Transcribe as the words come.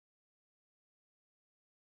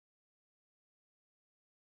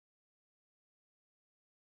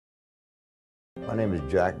My name is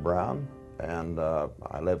Jack Brown, and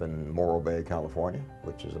I live in Morro Bay, California,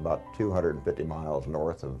 which is about 250 miles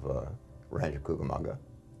north of Rancho Cucamonga.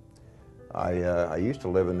 I used to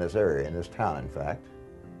live in this area, in this town, in fact,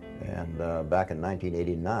 and back in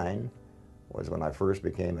 1989 was when I first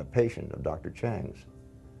became a patient of Dr. Chang's.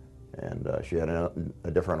 And she had a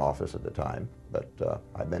different office at the time, but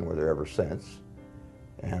I've been with her ever since.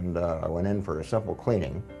 And I went in for a simple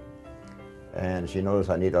cleaning, and she noticed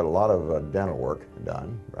I needed a lot of dental work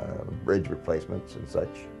done, bridge replacements and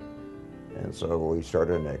such. And so we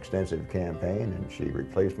started an extensive campaign, and she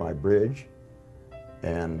replaced my bridge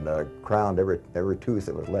and crowned every tooth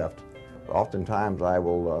that was left. Oftentimes I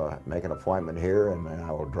will make an appointment here, and then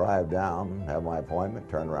I will drive down, have my appointment,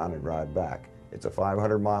 turn around and drive back. It's a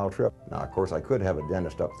 500-mile trip. Now, of course, I could have a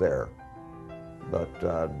dentist up there, but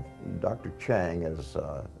Dr. Chang has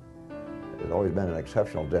always been an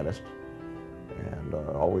exceptional dentist, and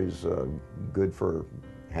always good for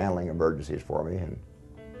handling emergencies for me,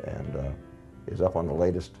 and is up on the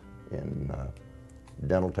latest in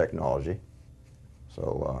dental technology.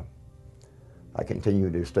 So I continue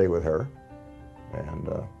to stay with her and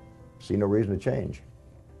see no reason to change.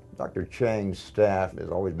 Dr. Chang's staff has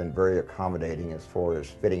always been very accommodating as far as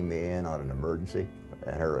fitting me in on an emergency,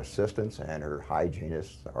 and her assistants and her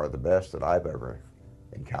hygienists are the best that I've ever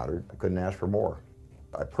encountered. I couldn't ask for more.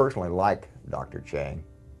 I personally like Dr. Chang,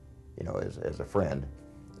 you know, as a friend,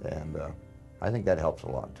 and I think that helps a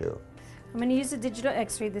lot too. I'm going to use a digital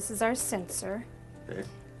x-ray. This is our sensor. Okay.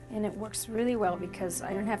 And it works really well because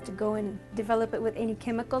I don't have to go and develop it with any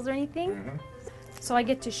chemicals or anything. Mm-hmm. So I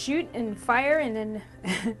get to shoot and fire, and then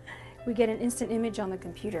we get an instant image on the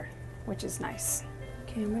computer, which is nice.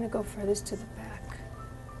 Okay, I'm going to go furthest to the back.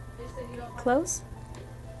 Close.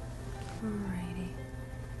 Alrighty.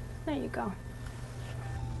 There you go.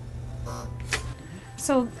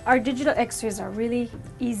 So our digital x-rays are really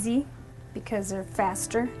easy because they're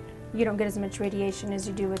faster. You don't get as much radiation as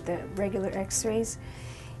you do with the regular x-rays.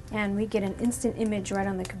 And we get an instant image right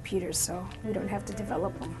on the computer, so we don't have to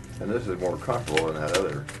develop them. And this is more comfortable than that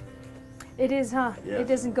other. It is, huh? Yeah. It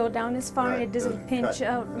doesn't go down as far, Right, it doesn't doesn't pinch cut.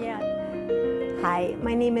 out. Yeah. Hi,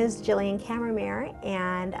 my name is Jillian Camermere,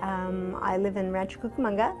 and I live in Rancho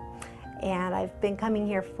Cucamonga, and I've been coming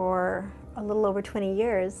here for a little over 20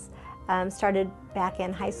 years. Started back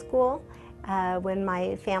in high school when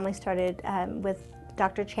my family started with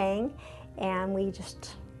Dr. Chang, and we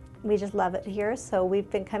just love it here, so we've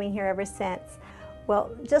been coming here ever since.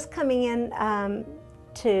 Well, just coming in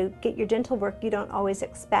to get your dental work, you don't always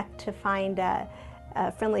expect to find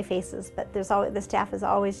friendly faces, but the staff is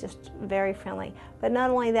always just very friendly. But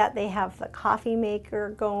not only that, they have the coffee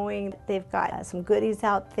maker going, they've got some goodies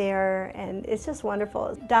out there, and it's just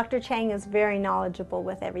wonderful. Dr. Chang is very knowledgeable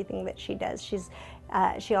with everything that she does.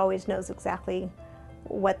 She always knows exactly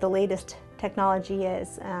what the latest technology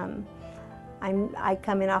is. I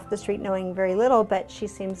come in off the street knowing very little, but she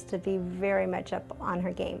seems to be very much up on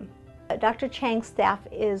her game. Dr. Chang's staff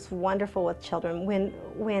is wonderful with children.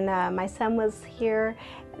 When my son was here,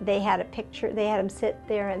 they had a picture, they had him sit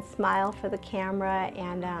there and smile for the camera,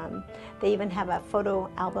 and they even have a photo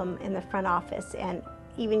album in the front office. And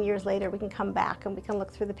even years later, we can come back and we can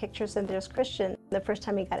look through the pictures, and there's Christian, the first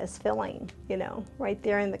time he got his filling, you know, right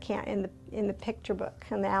there in the picture book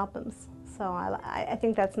and the albums. So I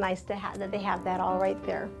think that's nice to have, that they have that all right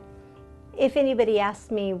there. If anybody asked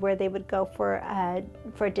me where they would go for a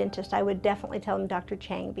dentist, I would definitely tell them Dr.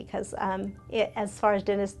 Chang, because as far as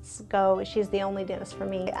dentists go, she's the only dentist for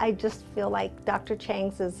me. I just feel like Dr.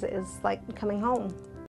 Chang's is like coming home.